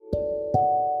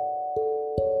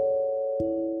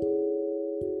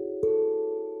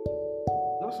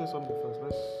say something first.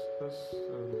 Let's.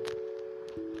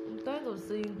 I'm tired of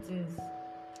saying things.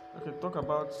 Okay, talk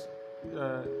about.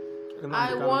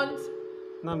 I want.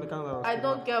 I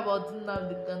don't care about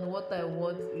Nnamdi Kanu. What I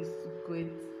want is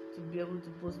to be able to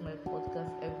post my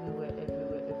podcast everywhere. It's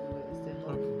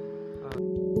enough.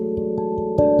 Okay.